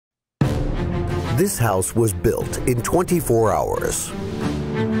This house was built in 24 hours.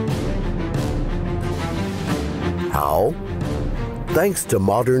 How? Thanks to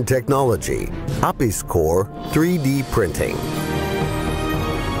modern technology, Core 3D printing.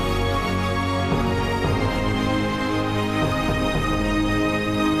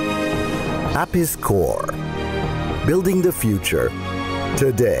 Core, building the future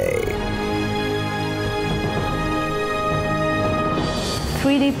today.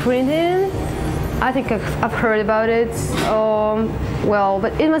 3D printing, I think I've heard about it. Well,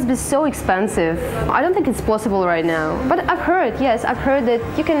 but it must be so expensive. I don't think it's possible right now. But I've heard, yes, I've heard that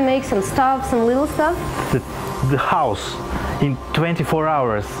you can make some stuff, some little stuff. The house in 24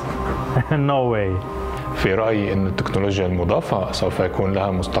 hours. No way. في رأيي أن التكنولوجيا المضافة سوف يكون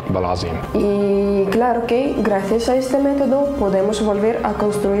لها مستقبل عظيم. Y claro que gracias a este método podemos volver a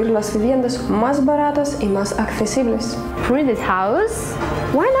construir las viviendas más baratas y más accesibles. Printed house?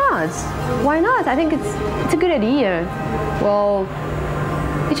 Why not? Why not? I think it's a good idea. Well,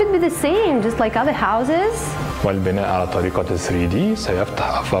 it should be the same, just like other houses. والبناء على طريقة 3D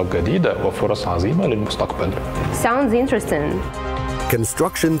سيفتح آفاق جديدة وفرص عظيمة للمستقبل. Sounds interesting.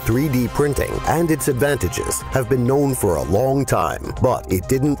 Construction 3D printing and its advantages have been known for a long time, but it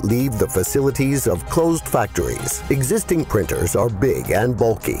didn't leave the facilities of closed factories. Existing printers are big and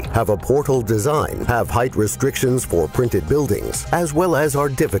bulky, have a portal design, have height restrictions for printed buildings, as well as are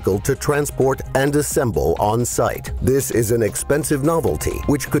difficult to transport and assemble on site. This is an expensive novelty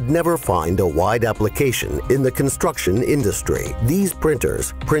which could never find a wide application in the construction industry. These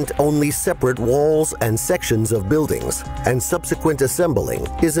printers print only separate walls and sections of buildings, and subsequent assembling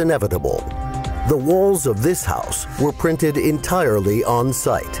is inevitable. The walls of this house were printed entirely on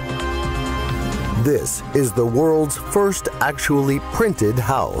site. This is the world's first actually printed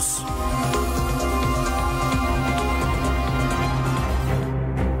house.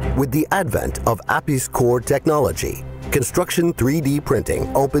 With the advent of Core technology, construction 3D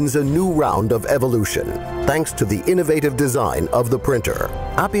printing opens a new round of evolution thanks to the innovative design of the printer.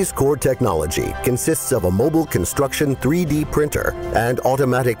 Core technology consists of a mobile construction 3D printer and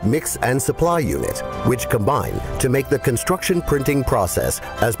automatic mix and supply unit, which combine to make the construction printing process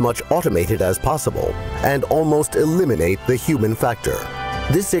as much automated as possible and almost eliminate the human factor.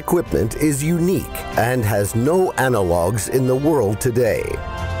 This equipment is unique and has no analogs in the world today.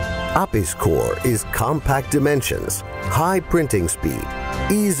 Core is compact dimensions, high printing speed,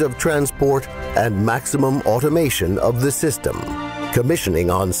 ease of transport, and maximum automation of the system. Commissioning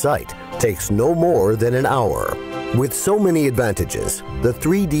on site takes no more than an hour. With so many advantages, the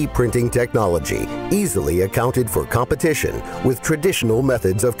 3D printing technology easily accounted for competition with traditional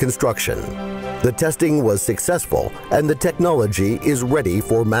methods of construction. The testing was successful and the technology is ready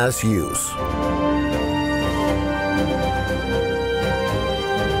for mass use.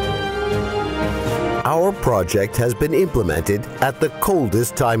 Our project has been implemented at the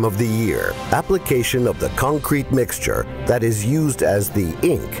coldest time of the year. Application of the concrete mixture that is used as the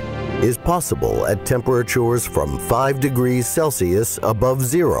ink is possible at temperatures from 5 degrees Celsius above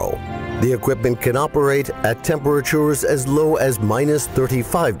zero. The equipment can operate at temperatures as low as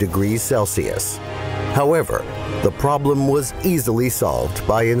 -35 degrees Celsius. However, the problem was easily solved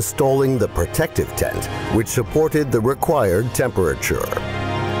by installing the protective tent, which supported the required temperature.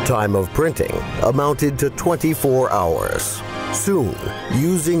 Time of printing amounted to 24 hours. Soon,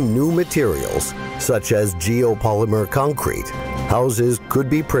 using new materials such as geopolymer concrete, houses could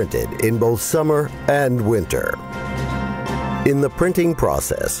be printed in both summer and winter. In the printing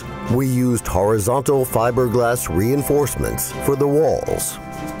process, we used horizontal fiberglass reinforcements for the walls.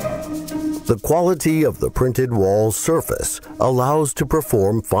 The quality of the printed wall surface allows to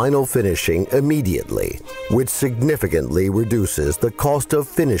perform final finishing immediately, which significantly reduces the cost of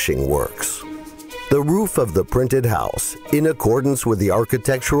finishing works. The roof of the printed house, in accordance with the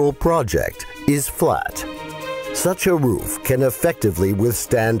architectural project, is flat. Such a roof can effectively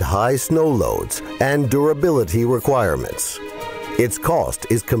withstand high snow loads and durability requirements. Its cost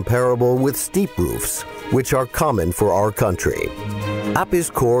is comparable with steep roofs, which are common for our country.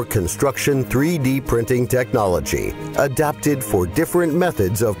 Core construction 3D printing technology adapted for different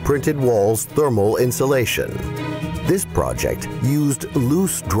methods of printed walls thermal insulation. This project used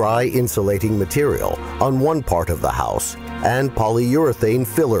loose dry insulating material on one part of the house and polyurethane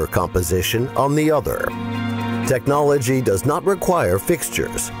filler composition on the other. Technology does not require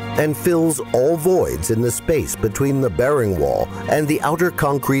fixtures and fills all voids in the space between the bearing wall and the outer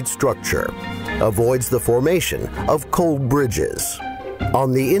concrete structure, avoids the formation of cold bridges.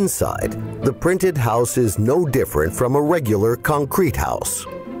 On the inside, the printed house is no different from a regular concrete house.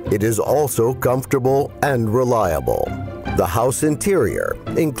 It is also comfortable and reliable. The house interior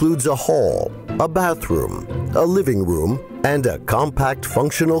includes a hall, a bathroom, a living room, and a compact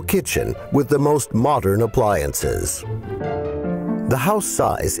functional kitchen with the most modern appliances. The house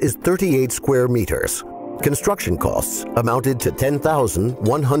size is 38 square meters. Construction costs amounted to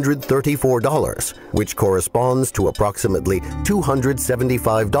 $10,134, which corresponds to approximately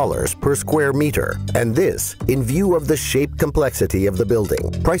 $275 per square meter. And this, in view of the shape complexity of the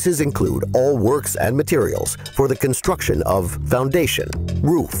building. Prices include all works and materials for the construction of foundation,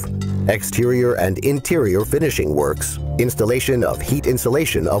 roof, exterior and interior finishing works, installation of heat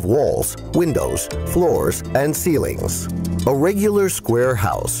insulation of walls, windows, floors, and ceilings. A regular square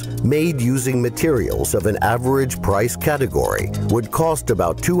house made using materials of an average price category would cost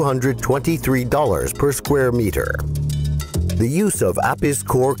about $223 per square meter. The use of Apis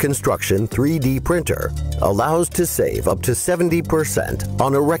Core Construction 3D printer allows to save up to 70%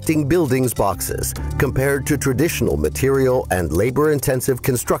 on erecting buildings boxes compared to traditional material and labor-intensive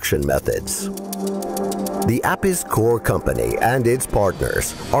construction methods. The Apis Core Company and its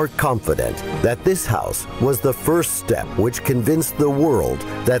partners are confident that this house was the first step which convinced the world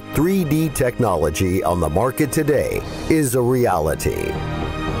that 3D technology on the market today is a reality.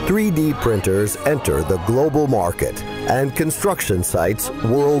 3D printers enter the global market and construction sites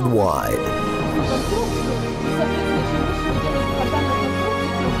worldwide.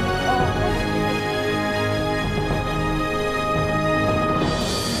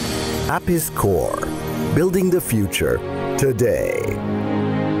 Apis Core, building the future today.